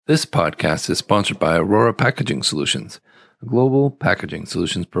This podcast is sponsored by Aurora Packaging Solutions, a global packaging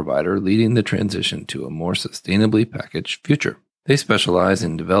solutions provider leading the transition to a more sustainably packaged future. They specialize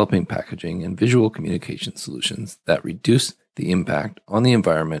in developing packaging and visual communication solutions that reduce the impact on the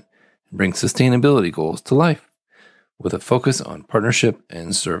environment and bring sustainability goals to life. With a focus on partnership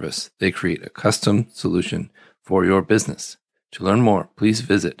and service, they create a custom solution for your business. To learn more, please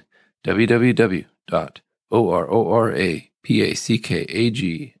visit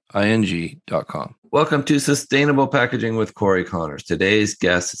www.ororapackaging.com. Welcome to Sustainable Packaging with Corey Connors. Today's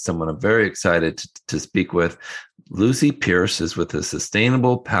guest is someone I'm very excited to speak with. Lucy Pierce is with the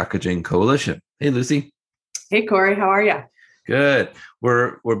Sustainable Packaging Coalition. Hey, Lucy. Hey, Corey. How are you? Good.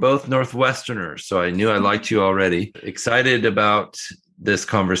 We're both Northwesterners, so I knew I liked you already. Excited about this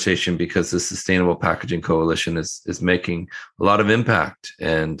conversation because the Sustainable Packaging Coalition is making a lot of impact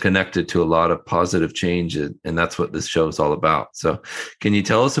and connected to a lot of positive change, and that's what this show is all about. So can you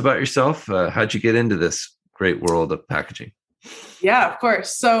tell us about yourself? How'd you get into this great world of packaging? Yeah, of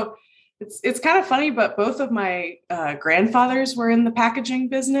course. So it's kind of funny, but both of my grandfathers were in the packaging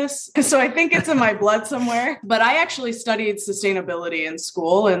business. So I think it's in my blood somewhere. But I actually studied sustainability in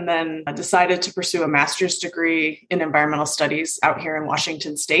school and then decided to pursue a master's degree in environmental studies out here in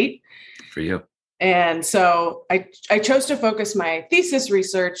Washington State. For you. And so I chose to focus my thesis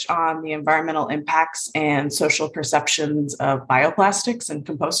research on the environmental impacts and social perceptions of bioplastics and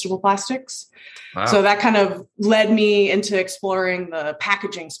compostable plastics. Wow. So that kind of led me into exploring the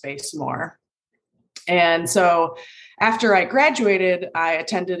packaging space more. And so after I graduated, I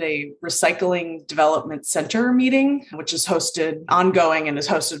attended a recycling development center meeting, which is ongoing and is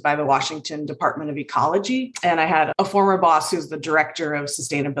hosted by the Washington Department of Ecology. And I had a former boss who's the director of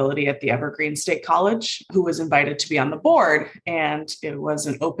sustainability at the Evergreen State College, who was invited to be on the board. And it was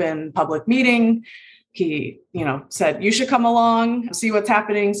an open public meeting. He, said, you should come along, see what's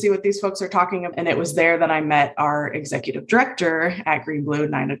happening, see what these folks are talking about. And it was there that I met our executive director at Green Blue,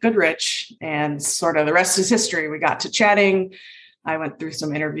 Nina Goodrich, and sort of the rest is history. We got to chatting. I went through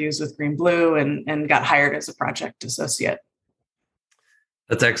some interviews with Green Blue and got hired as a project associate.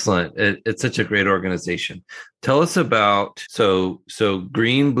 That's excellent. It's such a great organization. Tell us about, so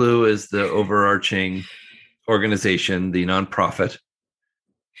Green Blue is the overarching organization, the nonprofit.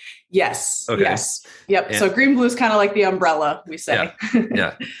 Yes. Okay. Yes. Yep. So Green Blue is kind of like the umbrella, we say.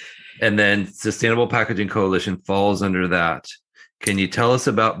 Yeah. And then Sustainable Packaging Coalition falls under that. Can you tell us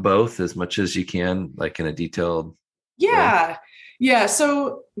about both as much as you can, like in a detailed way? Yeah.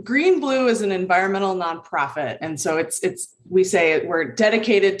 So Green Blue is an environmental nonprofit. And so we say we're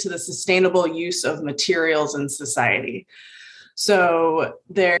dedicated to the sustainable use of materials in society. So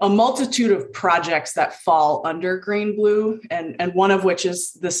there are a multitude of projects that fall under Green Blue, and one of which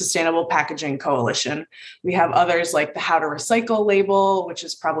is the Sustainable Packaging Coalition. We have others like the How to Recycle label, which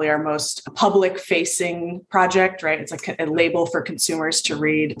is probably our most public-facing project, right? It's like a label for consumers to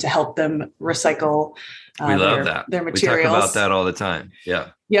read to help them recycle we love that. Their materials. We talk about that all the time. Yeah.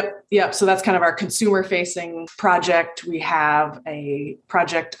 Yep. So that's kind of our consumer-facing project. We have a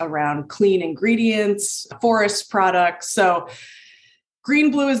project around clean ingredients, forest products. So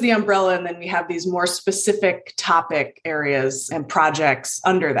Green Blue is the umbrella, and then we have these more specific topic areas and projects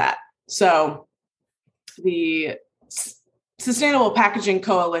under that. So the Sustainable Packaging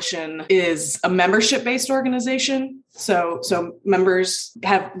Coalition is a membership-based organization. So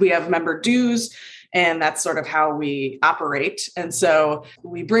we have member dues, and that's sort of how we operate. And so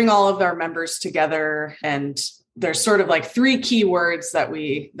we bring all of our members together, and there's sort of like three key words that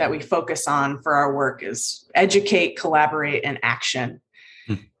we focus on for our work is educate, collaborate, and action.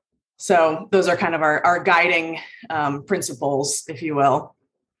 So those are kind of our guiding principles, if you will.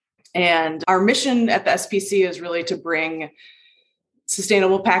 And our mission at the SPC is really to bring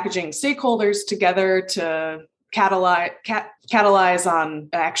sustainable packaging stakeholders together to catalyze on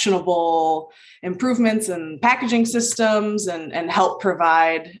actionable improvements in packaging systems and help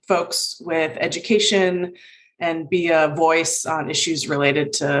provide folks with education and be a voice on issues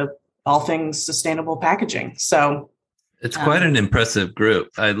related to all things sustainable packaging. So it's quite an impressive group.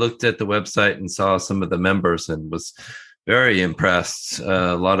 I looked at the website and saw some of the members and was very impressed.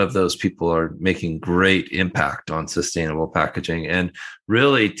 A lot of those people are making great impact on sustainable packaging and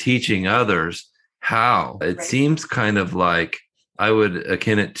really teaching others how. It seems kind of like I would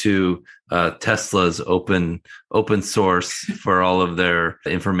akin it to Tesla's open source for all of their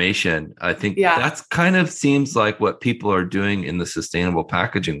information. I think that's kind of seems like what people are doing in the sustainable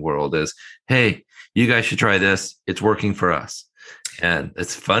packaging world is, hey, you guys should try this. It's working for us. And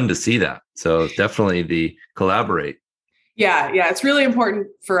it's fun to see that. So definitely the collaborate. Yeah, it's really important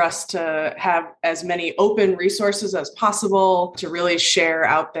for us to have as many open resources as possible to really share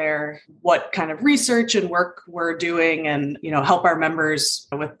out there what kind of research and work we're doing and, help our members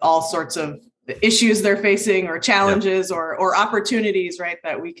with all sorts of issues they're facing or challenges or opportunities, right,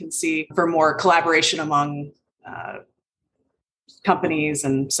 that we can see for more collaboration among companies.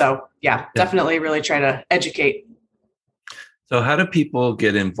 And so, definitely really try to educate. So how do people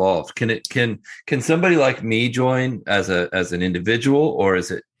get involved? Can somebody like me join as an individual, or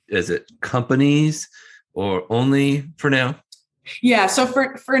is it companies, or only for now? Yeah. So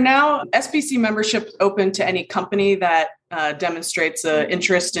for now, SPC membership is open to any company that demonstrates an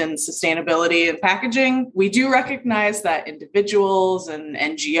interest in sustainability and packaging. We do recognize that individuals and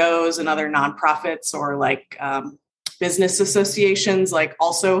NGOs and other nonprofits or business associations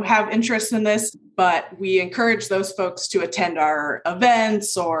also have interest in this, but we encourage those folks to attend our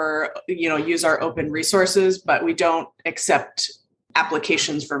events or, use our open resources, but we don't accept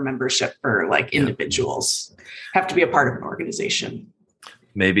applications for membership for individuals. Have to be a part of an organization.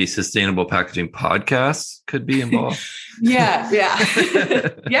 Maybe Sustainable Packaging podcasts could be involved. Yeah.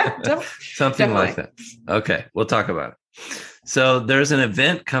 Something definitely. Like that. Okay, we'll talk about it. So there's an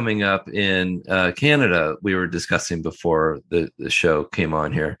event coming up in Canada we were discussing before the show came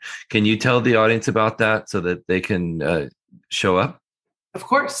on here. Can you tell the audience about that so that they can show up? Of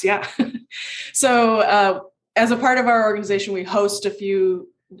course, yeah. So as a part of our organization, we host a few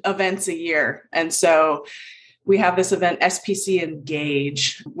events a year. And so we have this event, SPC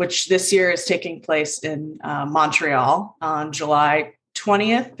Engage, which this year is taking place in Montreal on July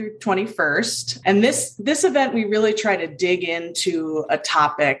 20th through 21st. And this event, we really try to dig into a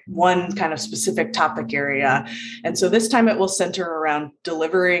topic, one kind of specific topic area. And so this time it will center around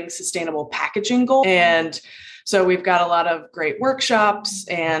delivering sustainable packaging goals. And so we've got a lot of great workshops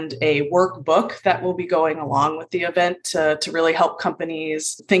and a workbook that will be going along with the event to really help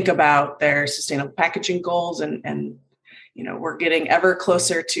companies think about their sustainable packaging goals. And we're getting ever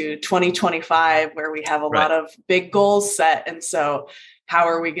closer to 2025 where we have a lot of big goals set. And so how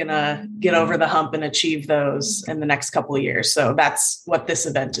are we going to get over the hump and achieve those in the next couple of years? So that's what this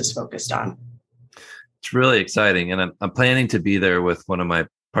event is focused on. It's really exciting. And I'm planning to be there with one of my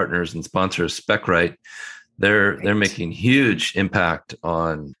partners and sponsors, SpecRite. They're making huge impact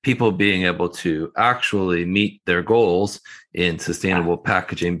on people being able to actually meet their goals in sustainable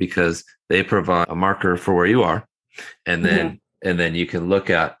packaging because they provide a marker for where you are. And then you can look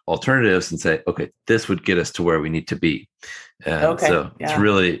at alternatives and say, okay, this would get us to where we need to be. So it's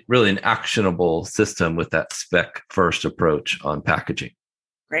really, really an actionable system with that spec first approach on packaging.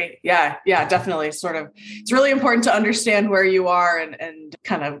 Great. Yeah, definitely. It's really important to understand where you are and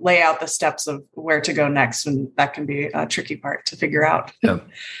kind of lay out the steps of where to go next. And that can be a tricky part to figure out. Yeah.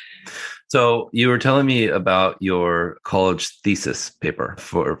 So you were telling me about your college thesis paper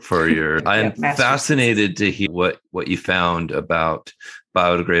for your, I'm fascinated to hear what you found about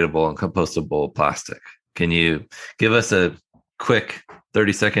biodegradable and compostable plastic. Can you give us a quick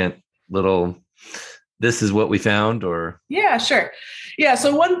 30-second little, this is what we found, or? Yeah, sure. Yeah.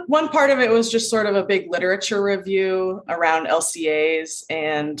 So one part of it was just sort of a big literature review around LCAs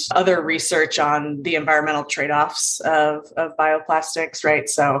and other research on the environmental trade-offs of bioplastics, right?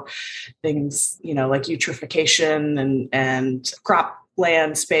 So things, like eutrophication and crop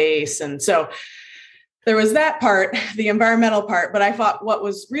land space. And so there was that part, the environmental part, but I thought what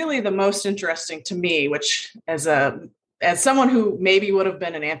was really the most interesting to me, which as someone who maybe would have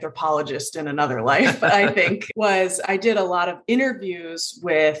been an anthropologist in another life, I think, was I did a lot of interviews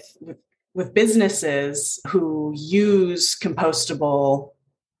with businesses who use compostable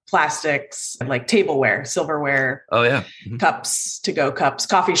plastics like tableware, silverware, cups, to-go cups,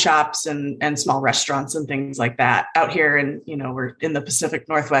 coffee shops and small restaurants and things like that out here. And, we're in the Pacific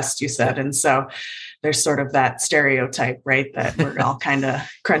Northwest, you said. And so there's sort of that stereotype, right, that we're all kind of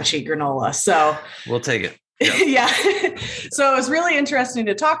crunchy granola. So we'll take it. Yeah. So it was really interesting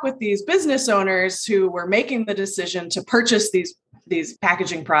to talk with these business owners who were making the decision to purchase these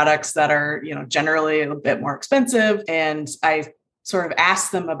packaging products that are, generally a bit more expensive. And I sort of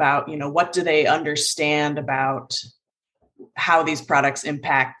asked them about, what do they understand about how these products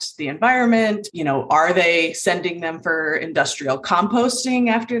impact the environment? Are they sending them for industrial composting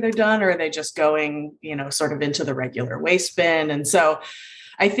after they're done? Or are they just going, sort of into the regular waste bin? And so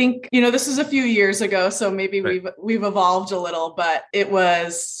I think, this is a few years ago, so maybe we've evolved a little, but it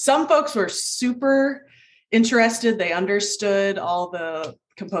was, some folks were super interested. They understood all the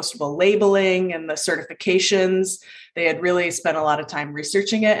compostable labeling and the certifications. They had really spent a lot of time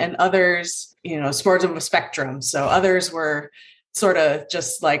researching it, and others, sort of a spectrum. So others were sort of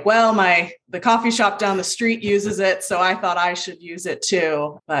just like, well, the coffee shop down the street uses it, so I thought I should use it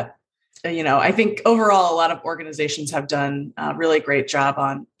too. But I think overall, a lot of organizations have done a really great job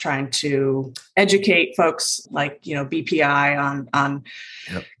on trying to educate folks like, BPI on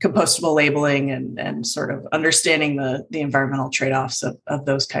Yep. compostable labeling and sort of understanding the environmental trade-offs of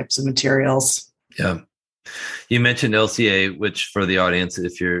those types of materials. Yeah. You mentioned LCA, which for the audience,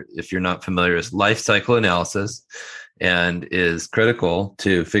 if you're not familiar, is life cycle analysis, and is critical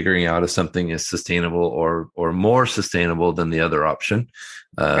to figuring out if something is sustainable or more sustainable than the other option.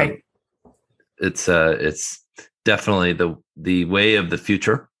 Right. It's definitely the way of the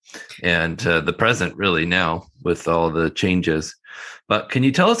future and the present really now with all the changes. But can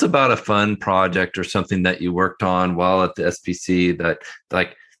you tell us about a fun project or something that you worked on while at the SPC that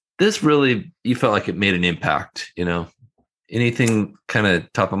like this really, you felt like it made an impact, anything kind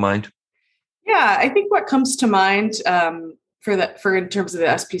of top of mind? Yeah, I think what comes to mind for in terms of the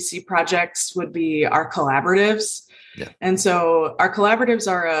SPC projects would be our collaboratives. Yeah. And so our collaboratives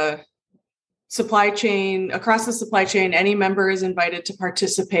are a supply chain, across the supply chain. Any member is invited to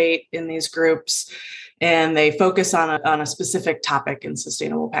participate in these groups, and they focus on a specific topic in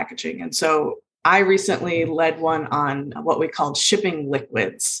sustainable packaging. And so I recently led one on what we called shipping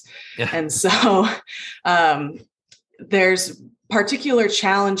liquids. Yeah. And so there's particular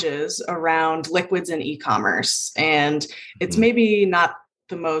challenges around liquids in e-commerce. And it's maybe not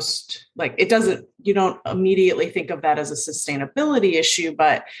the most you don't immediately think of that as a sustainability issue,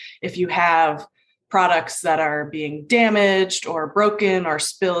 but if you have products that are being damaged or broken or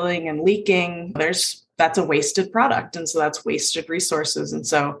spilling and leaking, that's a wasted product. And so that's wasted resources. And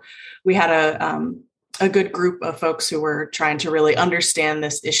so we had a good group of folks who were trying to really understand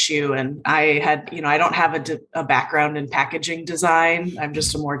this issue. And I don't have a background in packaging design. I'm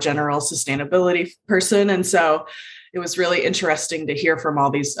just a more general sustainability person. And so it was really interesting to hear from all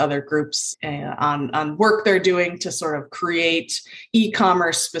these other groups on work they're doing to sort of create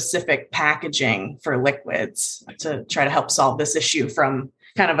e-commerce specific packaging for liquids to try to help solve this issue from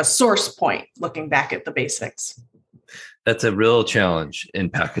kind of a source point, looking back at the basics. That's a real challenge in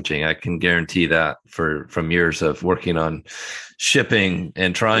packaging. I can guarantee that from years of working on shipping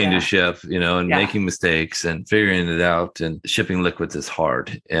and trying to ship, and making mistakes and figuring it out. And shipping liquids is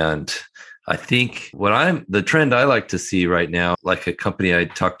hard. And I think the trend I like to see right now, like a company I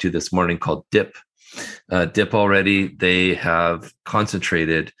talked to this morning called Dip. Dip already, they have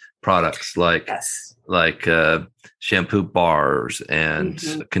concentrated products like shampoo bars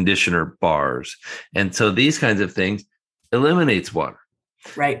and conditioner bars. And so these kinds of things eliminates water.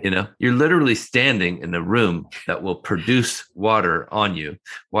 Right. You're literally standing in a room that will produce water on you.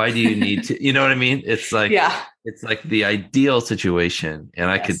 Why do you need to, you know what I mean? It's like, it's like the ideal situation. And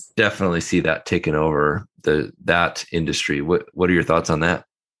I could definitely see that taking over that industry. What are your thoughts on that?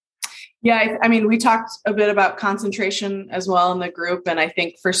 Yeah, I mean, we talked a bit about concentration as well in the group. And I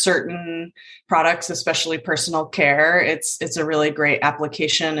think for certain products, especially personal care, it's a really great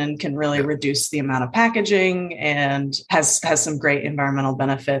application and can really reduce the amount of packaging and has some great environmental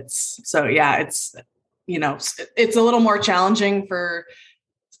benefits. So yeah, it's a little more challenging for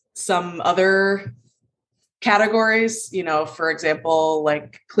some other categories, for example,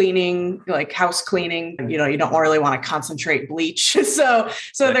 like cleaning, like house cleaning, you don't really want to concentrate bleach. So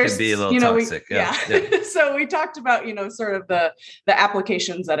that there's, could be a little toxic. Yeah. So we talked about, sort of the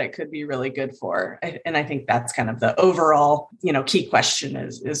applications that it could be really good for. And I think that's kind of the overall, key question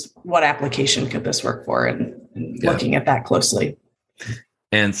is what application could this work for, and looking at that closely.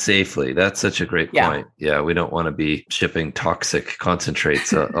 And safely. That's such a great point. Yeah. We don't want to be shipping toxic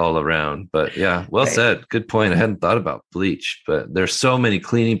concentrates all around. But yeah, well said. Good point. I hadn't thought about bleach, but there's so many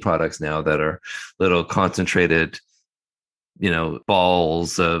cleaning products now that are little concentrated,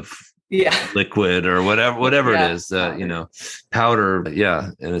 balls of liquid or whatever it is, powder. Yeah.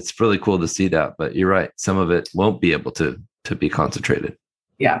 And it's really cool to see that. But you're right. Some of it won't be able to be concentrated.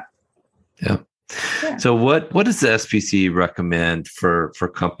 Yeah. Yeah. So what does the SPC recommend for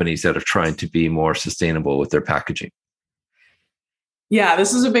companies that are trying to be more sustainable with their packaging? Yeah,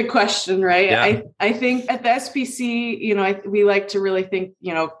 this is a big question, right? Yeah. I think at the SPC, we like to really think,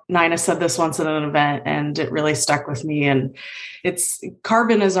 Nina said this once at an event and it really stuck with me, and it's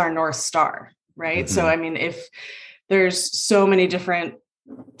carbon is our North Star, right? So, I mean, if there's so many different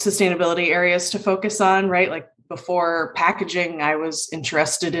sustainability areas to focus on, right? Like before packaging, I was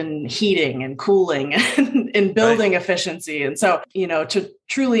interested in heating and cooling and in building efficiency. And so, to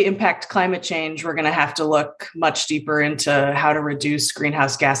truly impact climate change, we're going to have to look much deeper into how to reduce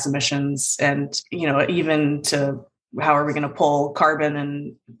greenhouse gas emissions and, even to how are we going to pull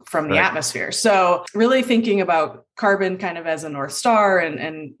carbon from the Right. atmosphere? So really thinking about carbon kind of as a North Star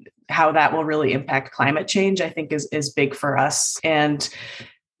and how that will really impact climate change, I think is big for us. And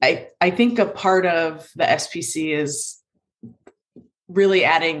I think a part of the SPC is really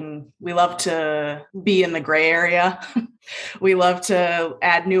adding, we love to be in the gray area. We love to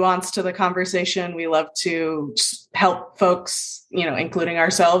add nuance to the conversation. We love to help folks, including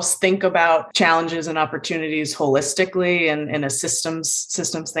ourselves, think about challenges and opportunities holistically and in a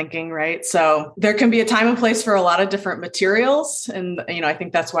systems thinking, right? So there can be a time and place for a lot of different materials. And, I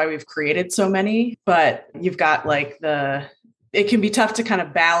think that's why we've created so many, but you've got it can be tough to kind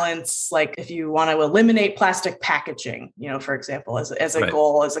of balance, like if you want to eliminate plastic packaging, for example, as a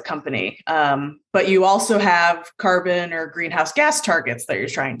goal as a company. But you also have carbon or greenhouse gas targets that you're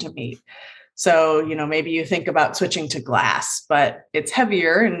trying to meet. So, maybe you think about switching to glass, but it's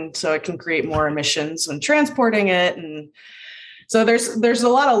heavier. And so it can create more emissions when transporting it. And so there's a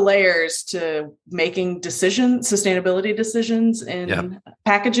lot of layers to making sustainability decisions in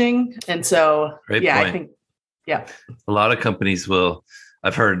packaging. And so, Great point. I think, a lot of companies will.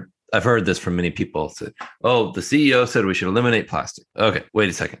 I've heard this from many people. Say, "Oh, the CEO said we should eliminate plastic." Okay, wait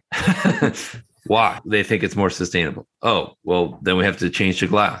a second. Why? They think it's more sustainable. Oh, well, then we have to change to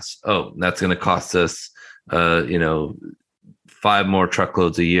glass. Oh, that's going to cost us, 5 more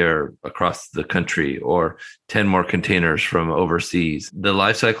truckloads a year across the country, or 10 more containers from overseas. The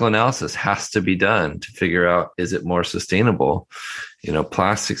life cycle analysis has to be done to figure out, is it more sustainable?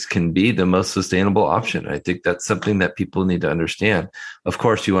 Plastics can be the most sustainable option. I think that's something that people need to understand. Of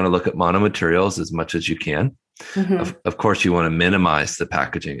course, you want to look at monomaterials as much as you can. Mm-hmm. Of course, you want to minimize the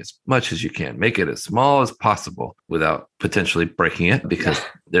packaging as much as you can. Make it as small as possible without potentially breaking it, because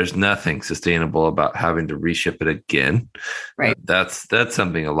there's nothing sustainable about having to reship it again. Right. That's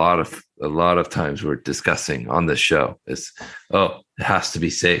something a lot of times we're discussing on this show is, it has to be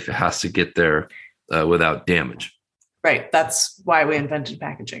safe. It has to get there without damage. Right. That's why we invented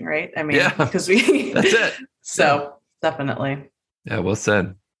packaging, right? I mean, because that's it. So definitely. Yeah, well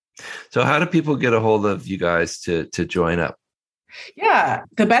said. So how do people get a hold of you guys to join up? Yeah,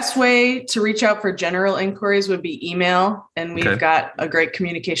 the best way to reach out for general inquiries would be email. And we've got a great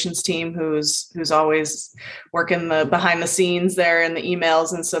communications team who's always working behind the scenes there in the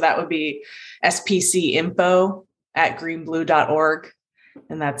emails. And so that would be spcinfo@greenblue.org.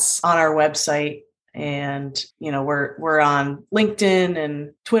 And that's on our website. And, we're on LinkedIn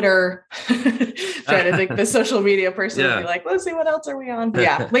and Twitter, trying to think the social media person would be like, let's see, what else are we on?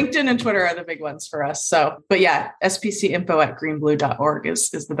 But LinkedIn and Twitter are the big ones for us. So, but spcinfo@greenblue.org is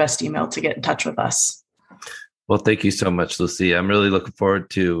the best email to get in touch with us. Well, thank you so much, Lucy. I'm really looking forward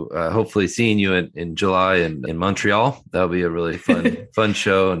to hopefully seeing you in July in Montreal. That'll be a really fun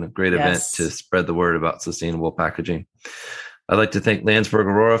show and a great event to spread the word about sustainable packaging. I'd like to thank Landsberg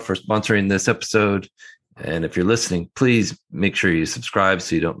Aurora for sponsoring this episode. And if you're listening, please make sure you subscribe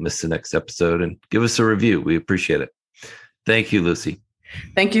so you don't miss the next episode, and give us a review. We appreciate it. Thank you, Lucy.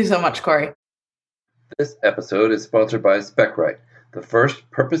 Thank you so much, Corey. This episode is sponsored by SpecRite, the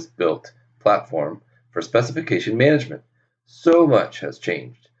first purpose-built platform for specification management. So much has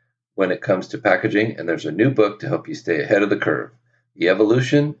changed when it comes to packaging, and there's a new book to help you stay ahead of the curve. The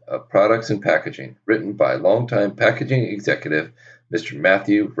Evolution of Products and Packaging, written by longtime packaging executive Mr.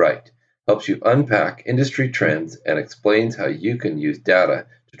 Matthew Wright, helps you unpack industry trends and explains how you can use data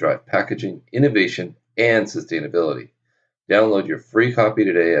to drive packaging innovation and sustainability. Download your free copy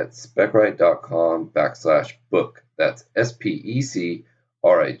today at specRite.com/book. That's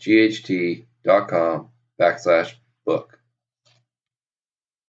SPECRIGHT.com/book.